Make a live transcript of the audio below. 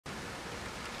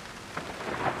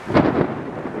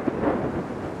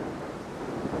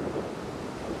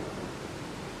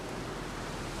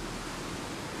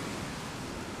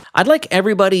I'd like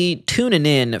everybody tuning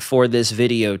in for this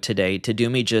video today to do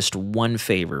me just one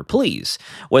favor, please.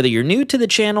 Whether you're new to the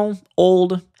channel,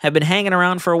 old, have been hanging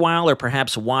around for a while, or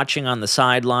perhaps watching on the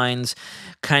sidelines,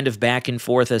 kind of back and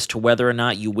forth as to whether or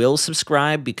not you will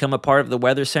subscribe, become a part of the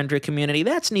WxCenter community,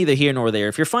 that's neither here nor there.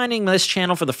 If you're finding this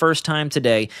channel for the first time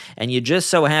today, and you just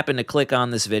so happen to click on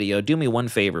this video, do me one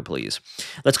favor, please.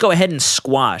 Let's go ahead and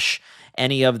squash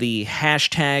any of the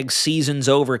hashtag seasons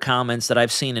over comments that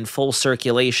I've seen in full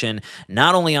circulation,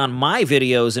 not only on my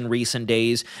videos in recent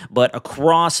days, but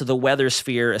across the weather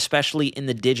sphere, especially in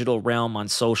the digital realm on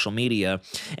social media.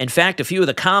 In fact, a few of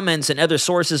the comments and other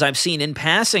sources I've seen in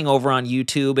passing over on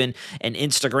YouTube and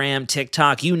Instagram,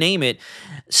 TikTok, you name it,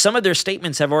 some of their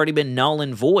statements have already been null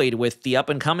and void with the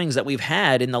up-and-comings that we've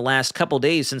had in the last couple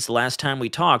days since the last time we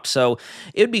talked. So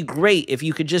it would be great if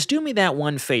you could just do me that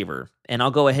one favor, and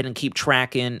I'll go ahead and keep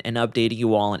tracking and updating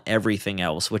you all on everything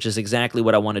else, which is exactly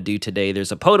what I want to do today.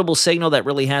 There's a potable signal that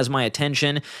really has my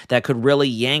attention that could really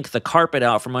yank the carpet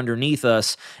out from underneath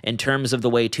us in terms of the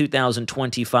way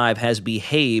 2025 has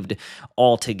behaved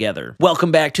altogether.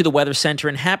 Welcome back to the WxCenter,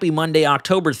 and happy Monday,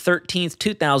 October 13th,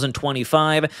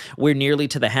 2025. We're nearly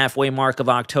to the halfway mark of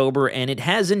October, and it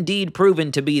has indeed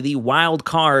proven to be the wild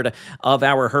card of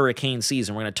our hurricane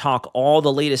season. We're going to talk all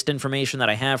the latest information that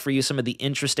I have for you, some of the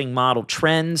interesting model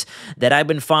trends that I've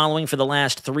been following for the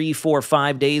last 3, 4,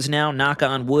 5 days now. Knock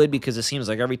on wood, because it seems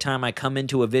like every time I come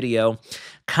into a video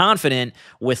confident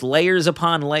with layers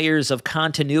upon layers of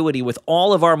continuity with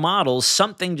all of our models,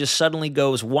 something just suddenly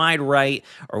goes wide right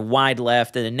or wide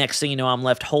left, and the next thing you know, I'm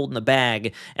left holding the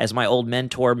bag, as my old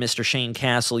mentor, Mr. Shane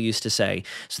Castle, used to say.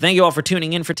 So thank you all for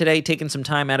tuning in for today, taking some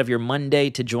time out of your Monday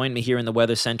to join me here in the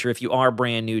WxCenter. If you are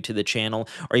brand new to the channel,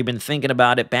 or you've been thinking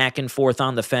about it, back and forth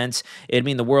on the fence, it'd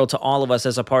mean the world to all of us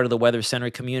as a part of the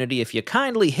WxCenter community if you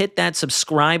kindly hit that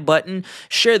subscribe button,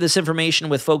 share this information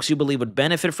with folks you believe would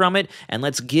benefit from it, and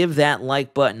let's give that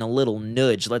like button a little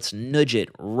nudge. Let's nudge it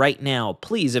right now.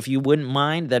 Please, if you wouldn't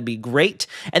mind, that'd be great.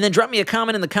 And then drop me a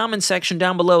comment in the comment section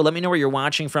down below. Let me know where you're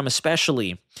watching from,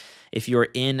 especially if you're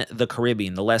in the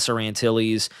Caribbean, the Lesser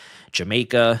Antilles,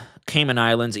 Jamaica, Cayman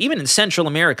Islands, even in Central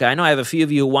America. I know I have a few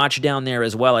of you who watch down there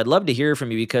as well. I'd love to hear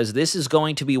from you, because this is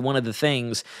going to be one of the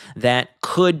things that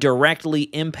could directly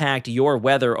impact your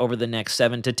weather over the next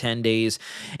 7 to 10 days.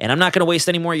 And I'm not going to waste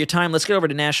any more of your time. Let's get over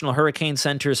to National Hurricane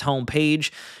Center's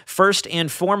homepage. First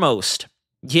and foremost,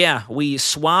 yeah, we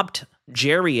swapped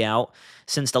Jerry out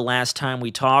since the last time we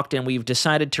talked, and we've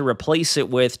decided to replace it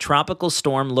with Tropical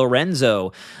Storm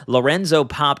Lorenzo. Lorenzo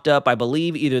popped up, I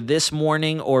believe, either this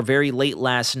morning or very late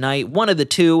last night. One of the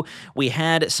two. We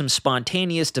had some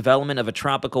spontaneous development of a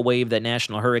tropical wave that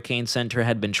National Hurricane Center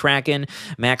had been tracking.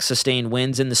 Max sustained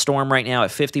winds in the storm right now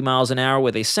at 50 miles an hour,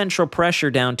 with a central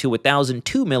pressure down to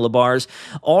 1,002 millibars,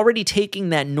 already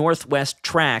taking that northwest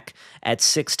track at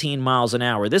 16 miles an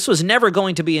hour. This was never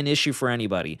going to be an issue for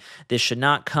anybody. This should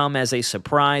not come as a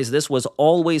surprise. This was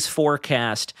always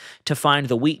forecast to find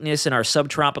the weakness in our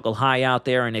subtropical high out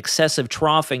there, and excessive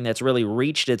troughing that's really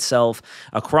reached itself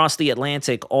across the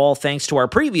Atlantic, all thanks to our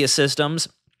previous systems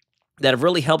that have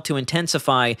really helped to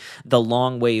intensify the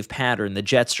long wave pattern, the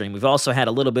jet stream. We've also had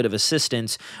a little bit of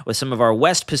assistance with some of our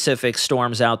West Pacific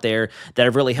storms out there that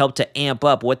have really helped to amp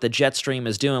up what the jet stream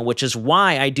is doing, which is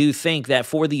why I do think that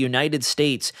for the United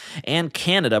States and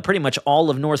Canada, pretty much all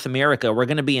of North America, we're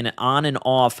going to be in an on and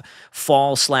off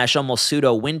fall / almost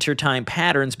pseudo wintertime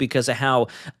patterns because of how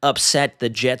upset the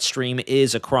jet stream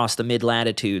is across the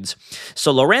mid-latitudes.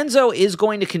 So Lorenzo is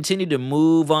going to continue to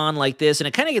move on like this, and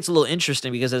it kind of gets a little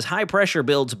interesting because as high pressure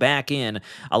builds back in,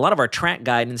 a lot of our track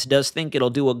guidance does think it'll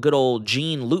do a good old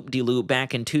Gene loop-de-loop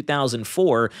back in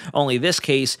 2004, only this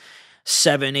case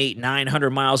 700, 800, 900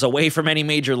 miles away from any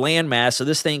major landmass, so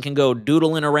this thing can go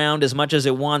doodling around as much as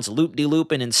it wants,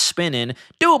 loop-de-looping and spinning,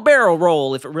 do a barrel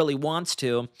roll if it really wants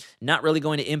to. Not really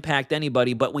going to impact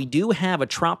anybody, but we do have a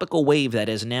tropical wave that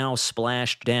is now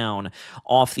splashed down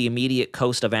off the immediate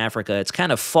coast of Africa. It's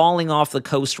kind of falling off the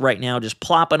coast right now, just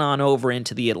plopping on over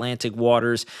into the Atlantic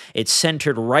waters. It's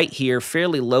centered right here,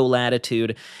 fairly low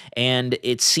latitude, and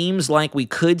it seems like we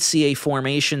could see a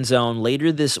formation zone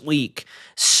later this week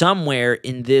somewhere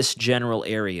in this general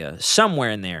area, somewhere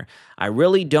in there. I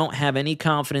really don't have any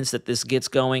confidence that this gets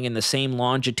going in the same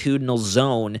longitudinal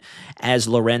zone as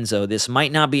Lorenzo. This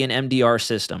might not be an MDR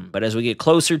system, but as we get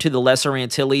closer to the Lesser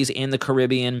Antilles and the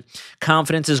Caribbean,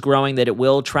 confidence is growing that it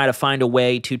will try to find a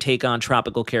way to take on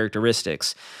tropical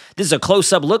characteristics. This is a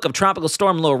close-up look of Tropical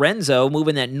Storm Lorenzo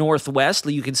moving that northwest.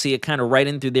 You can see it kind of right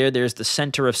in through there. There's the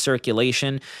center of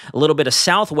circulation. A little bit of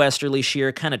southwesterly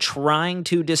shear kind of trying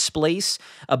to displace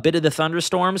a bit of the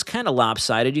thunderstorms. Kind of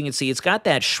lopsided. You can see it's got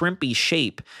that shrimpy curvy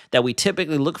shape that we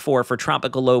typically look for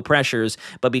tropical low pressures,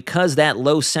 but because that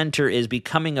low center is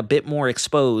becoming a bit more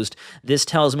exposed, this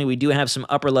tells me we do have some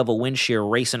upper level wind shear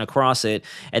racing across it.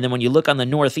 And then when you look on the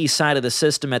northeast side of the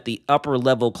system at the upper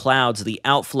level clouds, the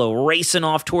outflow racing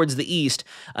off towards the east,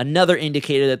 another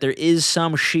indicator that there is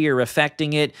some shear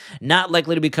affecting it. Not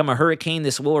likely to become a hurricane.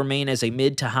 This will remain as a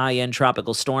mid to high end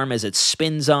tropical storm as it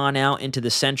spins on out into the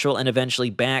central and eventually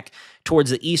back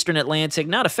towards the eastern Atlantic.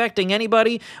 Not affecting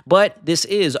anybody, but this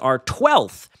is our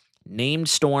 12th named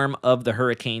storm of the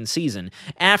hurricane season.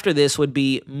 After this would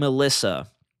be Melissa.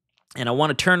 And I want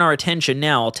to turn our attention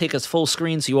now. I'll take us full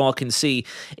screen so you all can see.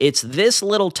 It's this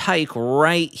little tyke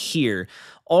right here.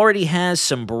 Already has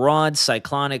some broad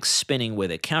cyclonic spinning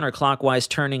with it, counterclockwise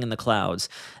turning in the clouds.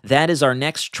 That is our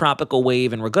next tropical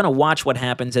wave, and we're going to watch what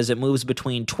happens as it moves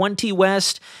between 20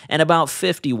 west and about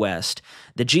 50 west.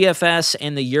 The GFS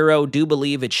and the Euro do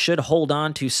believe it should hold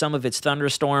on to some of its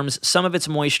thunderstorms, some of its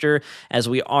moisture, as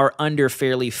we are under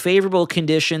fairly favorable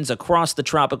conditions across the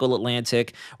tropical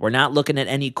Atlantic. We're not looking at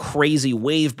any crazy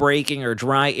wave breaking or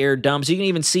dry air dumps. You can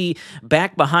even see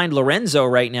back behind Lorenzo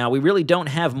right now, we really don't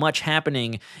have much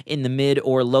happening in the mid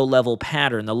or low level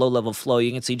pattern, the low level flow.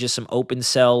 You can see just some open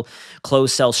cell,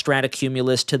 closed cell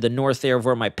stratocumulus to the north there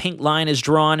where my pink line is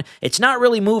drawn. It's not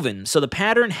really moving, so the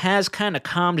pattern has kind of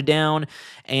calmed down,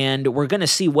 and we're going to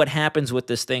see what happens with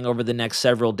this thing over the next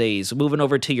several days. Moving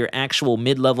over to your actual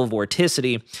mid-level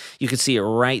vorticity, you can see it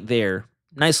right there.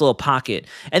 Nice little pocket.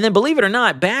 And then, believe it or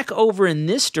not, back over in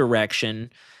this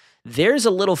direction, there's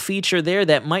a little feature there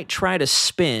that might try to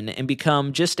spin and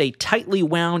become just a tightly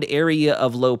wound area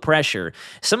of low pressure.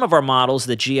 Some of our models,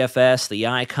 the GFS, the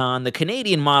Icon, the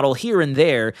Canadian model here and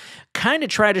there, kind of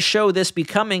try to show this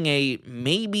becoming a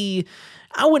maybe,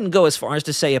 I wouldn't go as far as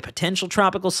to say a potential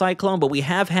tropical cyclone, but we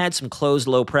have had some closed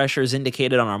low pressures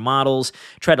indicated on our models,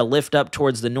 try to lift up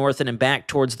towards the north and then back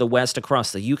towards the west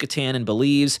across the Yucatan and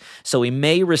Belize. So we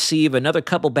may receive another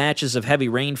couple batches of heavy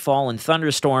rainfall and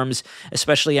thunderstorms,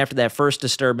 especially after that first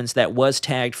disturbance that was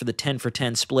tagged for the 10 for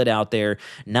 10 split out there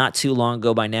not too long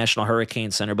ago by National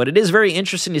Hurricane Center. But it is very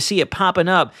interesting to see it popping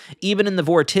up even in the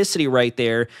vorticity right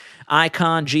there.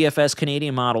 Icon, GFS,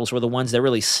 Canadian models were the ones that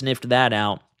really sniffed that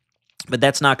out. But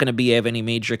that's not going to be of any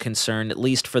major concern, at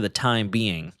least for the time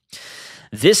being.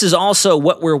 This is also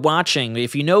what we're watching.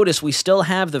 If you notice, we still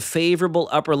have the favorable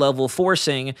upper level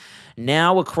forcing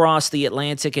now across the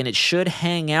Atlantic, and it should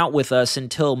hang out with us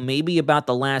until maybe about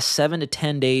the last 7 to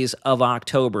 10 days of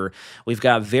October. We've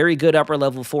got very good upper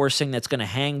level forcing that's going to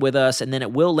hang with us, and then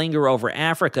it will linger over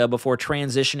Africa before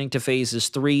transitioning to phases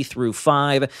 3 through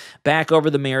 5, back over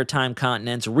the maritime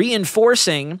continents,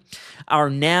 reinforcing our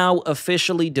now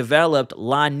officially developed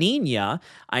La Nina.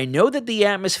 I know that the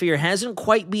atmosphere hasn't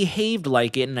quite behaved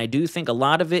like it, and I do think a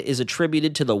lot of it is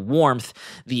attributed to the warmth,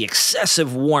 the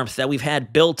excessive warmth that we've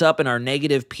had built up in our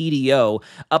negative PDO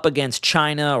up against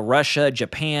China, Russia,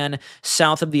 Japan,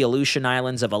 south of the Aleutian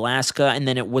Islands of Alaska, and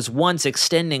then it was once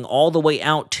extending all the way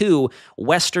out to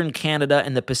Western Canada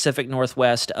and the Pacific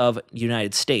Northwest of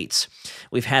United States.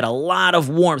 We've had a lot of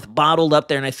warmth bottled up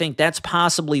there, and I think that's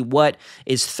possibly what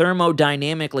is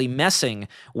thermodynamically messing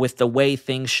with the way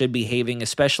things should be behaving,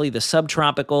 especially the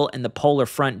subtropical and the polar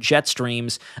front jet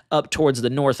streams up towards the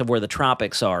north of where the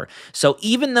tropics are. So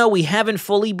even though we haven't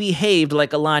fully behaved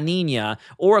like a La Nina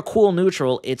or a cool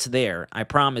neutral, it's there. I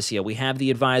promise you. We have the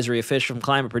advisory official from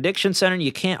Climate Prediction Center, and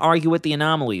you can't argue with the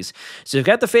anomalies. So you've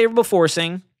got the favorable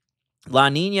forcing. La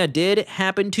Nina did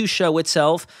happen to show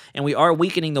itself, and we are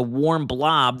weakening the warm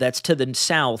blob that's to the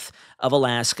south of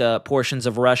Alaska, portions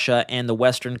of Russia, and the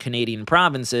western Canadian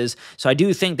provinces. So I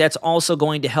do think that's also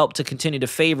going to help to continue to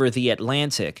favor the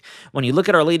Atlantic. When you look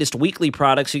at our latest weekly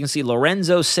products, you can see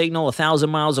Lorenzo signal 1,000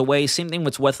 miles away. Same thing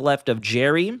with what's left of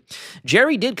Jerry.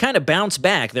 Jerry did kind of bounce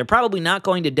back. They're probably not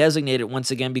going to designate it once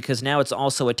again because now it's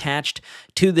also attached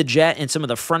to the jet and some of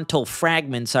the frontal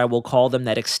fragments, I will call them,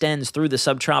 that extends through the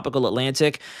subtropical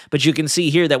Atlantic. But you can see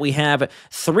here that we have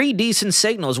 3 decent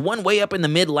signals, one way up in the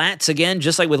mid-lats again,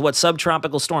 just like with what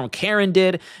subtropical storm Karen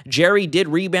did. Jerry did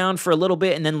rebound for a little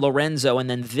bit, and then Lorenzo, and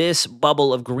then this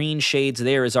bubble of green shades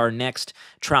there is our next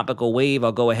tropical wave.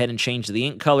 I'll go ahead and change the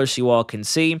ink color so you all can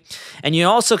see. And you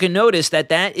also can notice that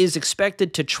that is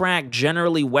expected to track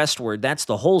generally westward. That's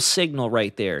the whole signal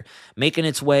right there, making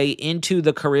its way into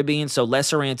the Caribbean, so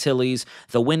Lesser Antilles,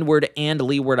 the Windward and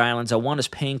Leeward Islands. I want us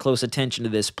paying close attention to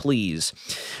this, please.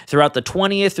 Throughout the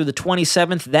 20th through the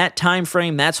 27th, that time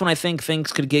frame, that's when I think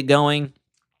things could get going.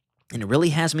 And it really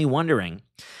has me wondering,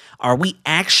 are we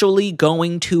actually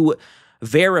going to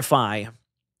verify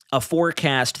a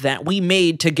forecast that we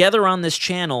made together on this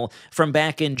channel from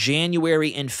back in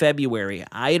January and February?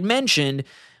 I had mentioned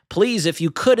Please, if you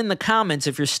could in the comments,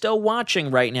 if you're still watching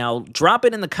right now, drop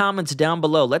it in the comments down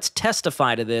below. Let's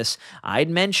testify to this. I'd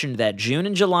mentioned that June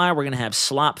and July, we're going to have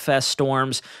slop-fest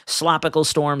storms, slopical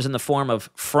storms in the form of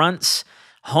fronts,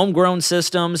 homegrown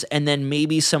systems, and then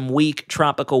maybe some weak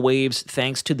tropical waves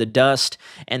thanks to the dust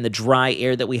and the dry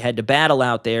air that we had to battle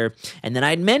out there. And then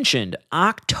I'd mentioned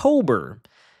October,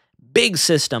 big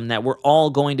system that we're all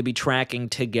going to be tracking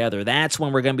together. That's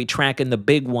when we're going to be tracking the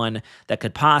big one that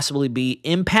could possibly be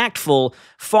impactful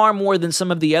far more than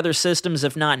some of the other systems,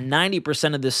 if not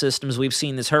 90% of the systems we've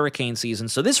seen this hurricane season.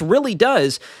 So this really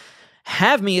does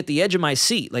have me at the edge of my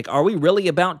seat. Like, are we really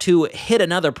about to hit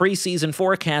another preseason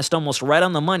forecast almost right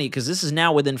on the money? Because this is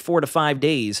now within 4 to 5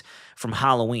 days from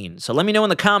Halloween. So let me know in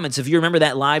the comments if you remember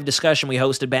that live discussion we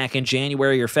hosted back in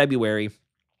January or February.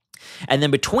 And then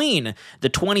between the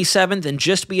 27th and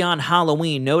just beyond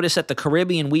Halloween, notice that the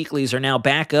Caribbean weeklies are now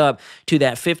back up to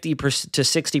that 50 to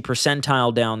 60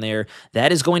 percentile down there.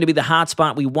 That is going to be the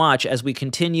hotspot we watch as we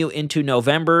continue into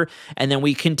November, and then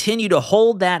we continue to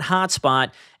hold that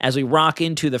hotspot as we rock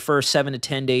into the first 7 to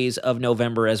 10 days of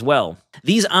November as well.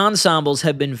 These ensembles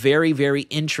have been very, very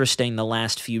interesting the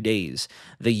last few days.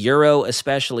 The Euro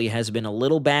especially has been a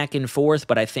little back and forth,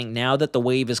 but I think now that the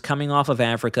wave is coming off of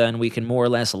Africa and we can more or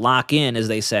less lock in, as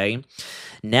they say,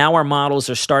 now our models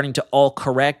are starting to all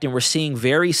correct, and we're seeing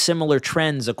very similar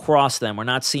trends across them. We're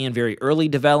not seeing very early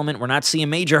development. We're not seeing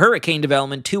major hurricane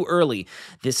development too early.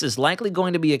 This is likely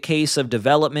going to be a case of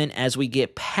development as we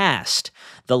get past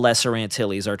the Lesser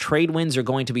Antilles. Our trade winds are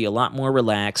going to be a lot more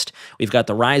relaxed. We've got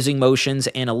the rising motions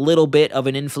and a little bit of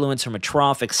an influence from a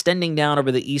trough extending down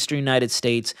over the eastern United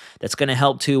States that's going to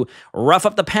help to rough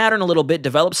up the pattern a little bit,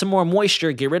 develop some more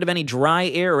moisture, get rid of any dry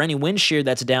air or any wind shear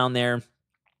that's down there.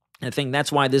 I think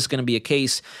that's why this is going to be a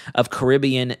case of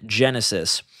Caribbean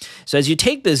genesis. So as you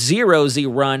take the 0Z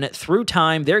run through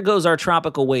time, there goes our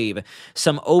tropical wave.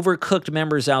 Some overcooked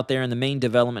members out there in the main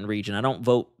development region. I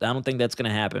don't think that's going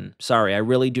to happen. Sorry, I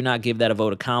really do not give that a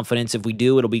vote of confidence. If we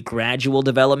do, it'll be gradual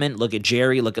development. Look at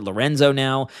Jerry, look at Lorenzo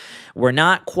now. We're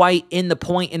not quite in the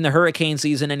point in the hurricane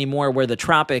season anymore where the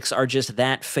tropics are just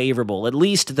that favorable. At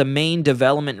least the main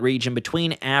development region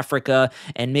between Africa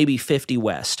and maybe 50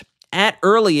 West. At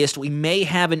earliest, we may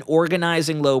have an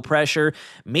organizing low pressure,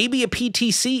 maybe a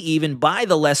PTC even by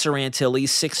the Lesser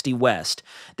Antilles 60 West.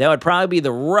 That would probably be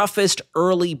the roughest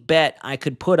early bet I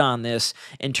could put on this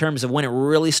in terms of when it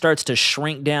really starts to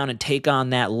shrink down and take on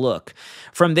that look.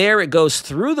 From there, it goes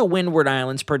through the Windward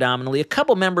Islands predominantly. A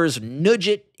couple members nudge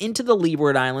it into the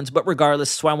Leeward Islands, but regardless,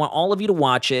 so I want all of you to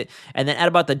watch it. And then at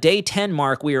about the day 10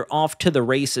 mark, we are off to the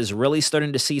races, really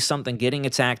starting to see something getting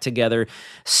its act together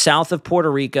south of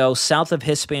Puerto Rico, south of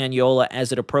Hispaniola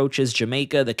as it approaches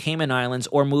Jamaica, the Cayman Islands,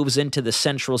 or moves into the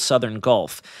central southern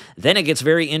Gulf. Then it gets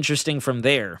very interesting from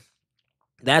there.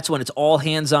 That's when it's all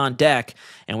hands on deck,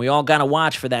 and we all got to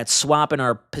watch for that swap in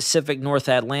our Pacific North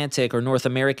Atlantic or North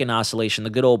American oscillation, the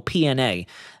good old PNA.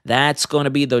 That's going to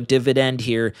be the dividend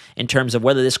here in terms of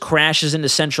whether this crashes into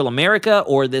Central America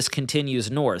or this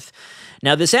continues north.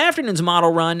 Now, this afternoon's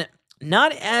model run,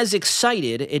 not as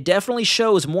excited. It definitely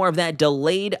shows more of that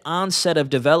delayed onset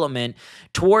of development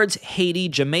towards Haiti,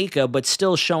 Jamaica, but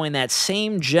still showing that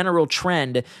same general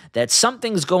trend that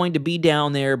something's going to be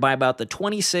down there by about the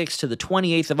 26th to the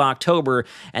 28th of October,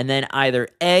 and then either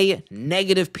A,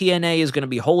 negative PNA is going to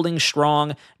be holding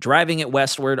strong, driving it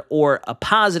westward, or a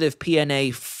positive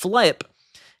PNA flip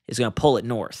is going to pull it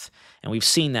north. And we've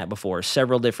seen that before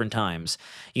several different times.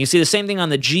 You can see the same thing on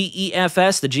the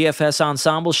GEFS, the GFS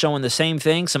ensemble showing the same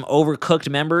thing, some overcooked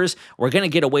members. We're going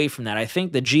to get away from that. I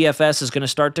think the GFS is going to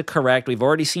start to correct. We've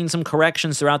already seen some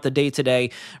corrections throughout the day today,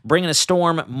 bringing a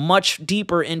storm much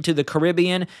deeper into the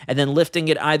Caribbean and then lifting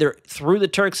it either through the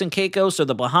Turks and Caicos or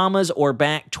the Bahamas or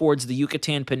back towards the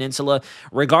Yucatan Peninsula.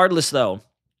 Regardless, though,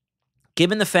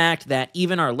 given the fact that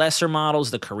even our lesser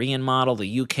models, the Korean model,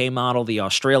 the UK model, the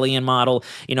Australian model,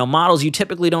 models you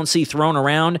typically don't see thrown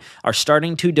around are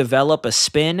starting to develop a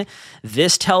spin,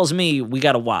 this tells me we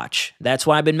got to watch. That's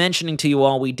why I've been mentioning to you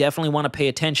all, we definitely want to pay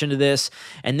attention to this,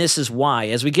 and this is why.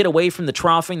 As we get away from the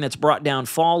troughing that's brought down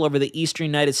fall over the eastern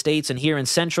United States and here in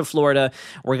central Florida,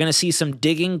 we're going to see some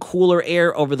digging cooler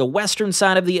air over the western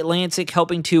side of the Atlantic,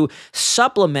 helping to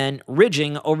supplement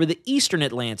ridging over the eastern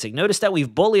Atlantic. Notice that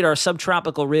we've bullied our subtropical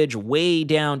ridge way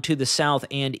down to the south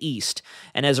and east.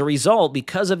 And as a result,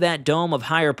 because of that dome of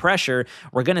higher pressure,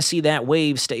 we're going to see that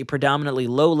wave stay predominantly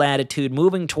low latitude,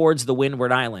 moving towards the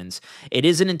Windward Islands. It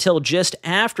isn't until just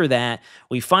after that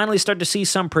we finally start to see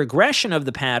some progression of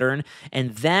the pattern,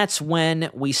 and that's when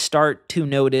we start to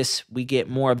notice we get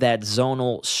more of that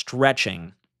zonal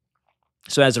stretching.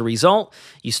 So as a result,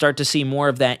 you start to see more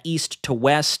of that east to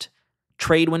west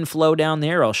trade wind flow down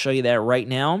there. I'll show you that right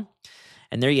now.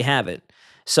 And there you have it.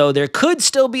 So there could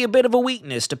still be a bit of a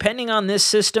weakness depending on this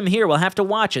system here. We'll have to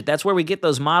watch it. That's where we get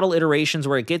those model iterations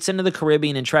where it gets into the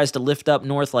Caribbean and tries to lift up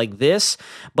north like this.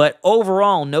 But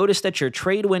overall, notice that your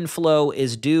trade wind flow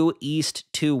is due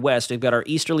east to west. We've got our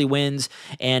easterly winds,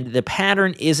 and the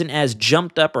pattern isn't as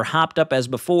jumped up or hopped up as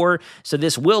before. So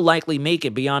this will likely make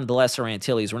it beyond the Lesser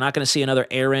Antilles. We're not going to see another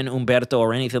Erin, Umberto,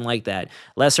 or anything like that.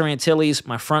 Lesser Antilles,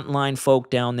 my frontline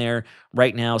folk down there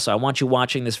right now. So I want you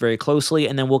watching this very closely,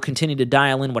 and then we'll continue to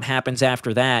dial in what happens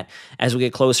after that as we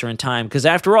get closer in time. Because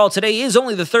after all, today is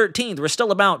only the 13th. We're still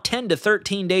about 10 to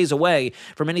 13 days away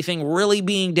from anything really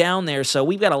being down there. So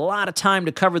we've got a lot of time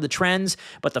to cover the trends,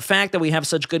 but the fact that we have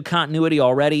such good continuity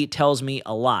already tells me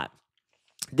a lot.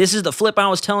 This is the flip I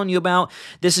was telling you about.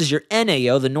 This is your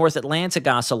NAO, the North Atlantic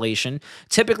Oscillation.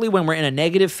 Typically, when we're in a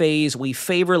negative phase, we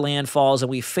favor landfalls and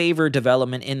we favor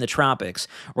development in the tropics.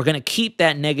 We're going to keep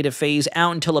that negative phase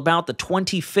out until about the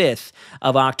 25th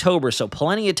of October, so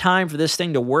plenty of time for this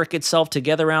thing to work itself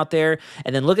together out there.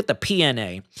 And then look at the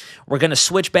PNA. We're going to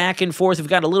switch back and forth. We've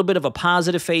got a little bit of a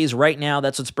positive phase right now.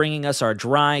 That's what's bringing us our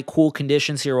dry, cool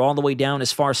conditions here all the way down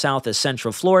as far south as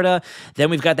Central Florida. Then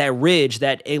we've got that ridge,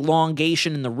 that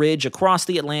elongation in the ridge across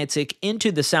the Atlantic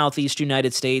into the southeast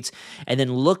United States, and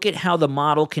then look at how the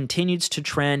model continues to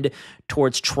trend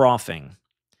towards troughing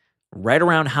right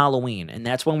around Halloween, and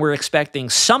that's when we're expecting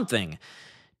something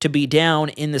to be down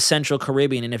in the Central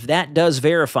Caribbean. And if that does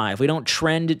verify, if we don't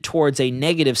trend towards a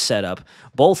negative setup,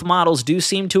 both models do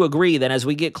seem to agree that as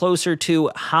we get closer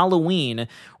to Halloween,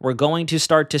 we're going to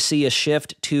start to see a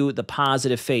shift to the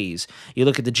positive phase. You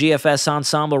look at the GFS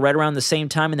ensemble right around the same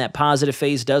time, and that positive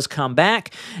phase does come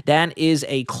back. That is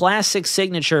a classic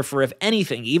signature for, if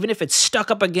anything, even if it's stuck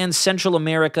up against Central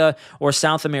America or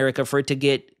South America, for it to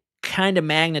get kind of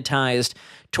magnetized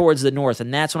towards the north.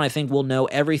 And that's when I think we'll know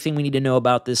everything we need to know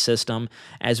about this system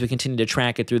as we continue to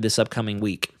track it through this upcoming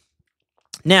week.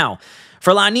 Now,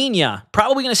 for La Nina,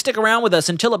 probably going to stick around with us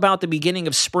until about the beginning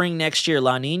of spring next year.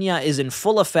 La Nina is in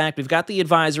full effect. We've got the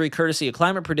advisory courtesy of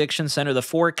Climate Prediction Center. The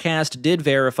forecast did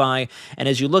verify. And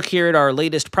as you look here at our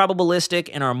latest probabilistic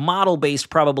and our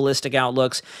model-based probabilistic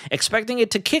outlooks, expecting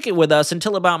it to kick it with us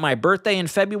until about my birthday in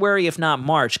February, if not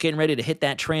March, getting ready to hit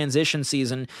that transition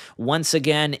season once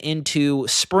again into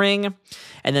spring.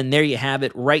 And then there you have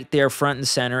it right there front and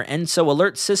center. And so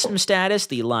alert system status,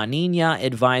 the La Nina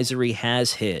advisory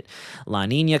has hit. La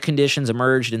Nina conditions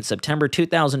emerged in September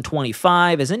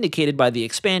 2025 as indicated by the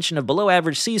expansion of below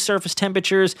average sea surface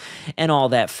temperatures and all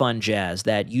that fun jazz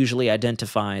that usually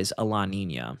identifies a La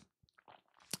Nina.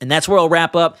 And that's where I'll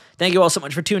wrap up. Thank you all so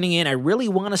much for tuning in. I really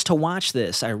want us to watch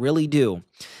this. I really do.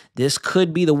 This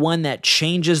could be the one that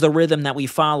changes the rhythm that we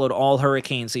followed all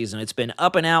hurricane season. It's been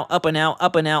up and out, up and out,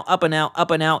 up and out, up and out,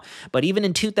 up and out. But even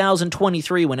in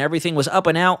 2023, when everything was up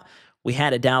and out, we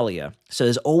had Idalia. So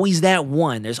there's always that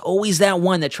one. There's always that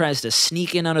one that tries to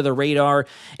sneak in under the radar,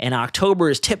 and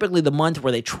October is typically the month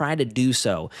where they try to do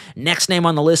so. Next name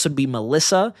on the list would be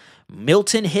Melissa.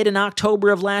 Milton hit in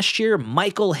October of last year.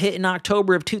 Michael hit in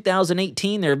October of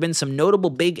 2018. There have been some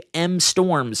notable big M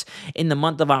storms in the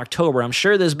month of October. I'm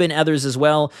sure there's been others as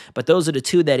well, but those are the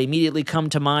two that immediately come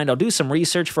to mind. I'll do some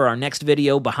research for our next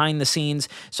video behind the scenes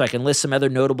so I can list some other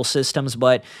notable systems,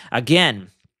 but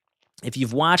again, if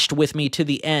you've watched with me to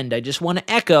the end, I just want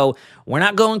to echo, we're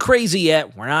not going crazy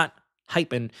yet. We're not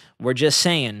hyping. We're just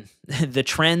saying the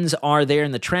trends are there,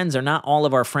 and the trends are not all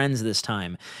of our friends this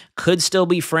time. Could still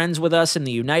be friends with us in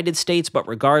the United States, but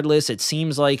regardless, it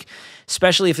seems like,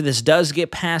 especially if this does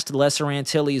get past the Lesser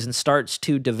Antilles and starts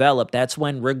to develop, that's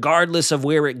when, regardless of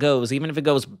where it goes, even if it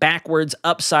goes backwards,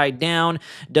 upside down,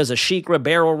 does a Shikra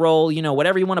barrel roll, you know,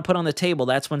 whatever you want to put on the table,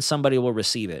 that's when somebody will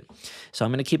receive it. So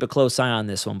I'm going to keep a close eye on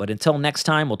this one. But until next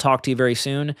time, we'll talk to you very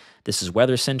soon. This is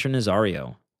WxCenter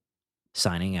Nazario,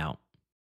 signing out.